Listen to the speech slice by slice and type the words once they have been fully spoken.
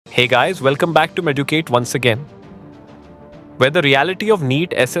Hey guys, welcome back to Meducate once again, where the reality of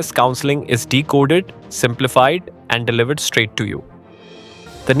NEET SS counseling is decoded, simplified, and delivered straight to you.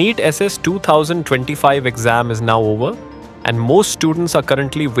 The NEET SS 2025 exam is now over, and most students are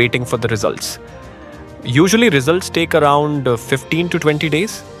currently waiting for the results. Usually results take around 15 to 20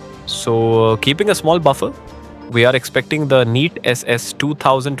 days, so keeping a small buffer, we are expecting the NEET SS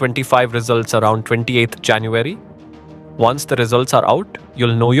 2025 results around 28th January. Once the results are out,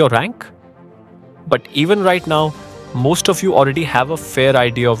 you'll know your rank. But even right now, most of you already have a fair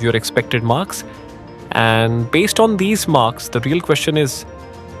idea of your expected marks. And based on these marks, the real question is,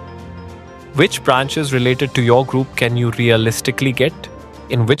 which branches related to your group can you realistically get?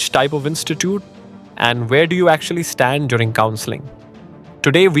 In which type of institute? And where do you actually stand during counseling?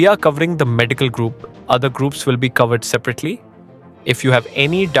 Today, we are covering the medical group. Other groups will be covered separately. If you have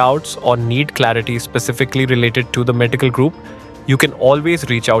any doubts or need clarity specifically related to the medical group, you can always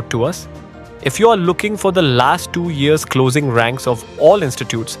reach out to us. If you are looking for the last 2 years closing ranks of all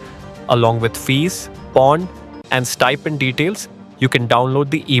institutes, along with fees, bond, and stipend details, you can download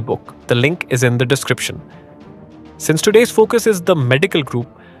the ebook. The link is in the description. Since today's focus is the medical group,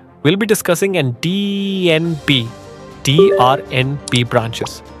 we'll be discussing an DRNB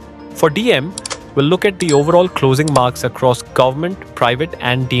branches. For DM, we'll look at the overall closing marks across government, private,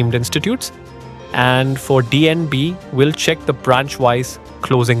 and deemed institutes. And for DNB, we'll check the branch-wise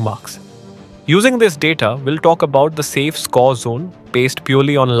closing marks. Using this data, we'll talk about the safe score zone based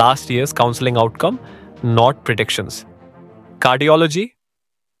purely on last year's counseling outcome, not predictions. Cardiology,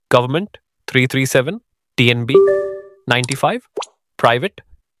 government 337, DNB 95, private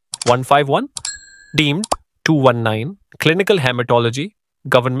 151, deemed 219, clinical hematology,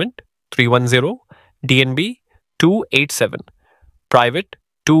 government 310, DNB 287, private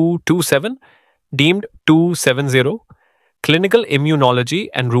 227, deemed 270, clinical immunology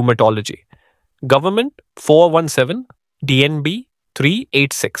and rheumatology, government 417, DNB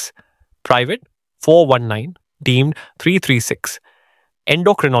 386, private 419, deemed 336,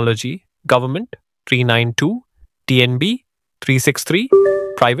 endocrinology, government 392, DNB 363,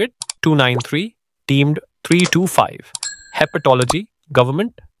 private 293, deemed 325, hepatology,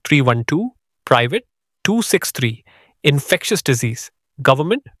 government 312, private 263, infectious disease,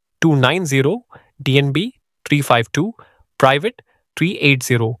 government 290, DNB 352, private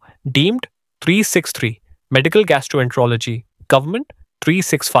 380, deemed 363, medical gastroenterology, government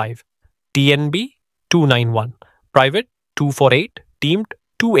 365, DNB 291, private 248, deemed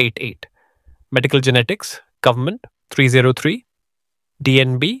 288, medical genetics, government 303,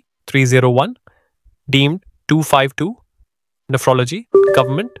 DNB 301, deemed 252, nephrology,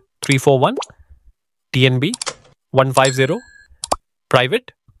 government 341, DNB 150,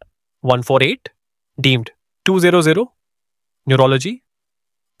 private 148, deemed 200, neurology,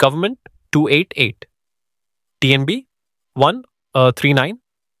 government 288, DNB 139,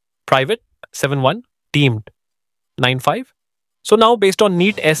 private 71, deemed 95. So now based on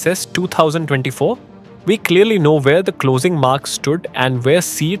NEET SS 2024, we clearly know where the closing marks stood and where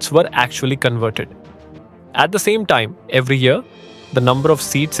seats were actually converted. At the same time, every year, the number of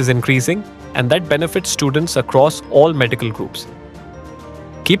seats is increasing, and that benefits students across all medical groups.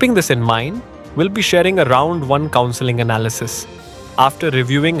 Keeping this in mind, we'll be sharing a round 1 counseling analysis after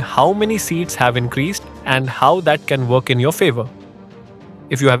reviewing how many seats have increased and how that can work in your favor.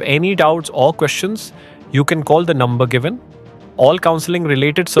 If you have any doubts or questions, you can call the number given. All counseling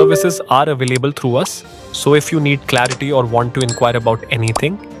related services are available through us, so if you need clarity or want to inquire about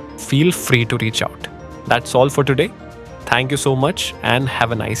anything, feel free to reach out. That's all for today. Thank you so much and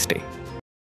have a nice day.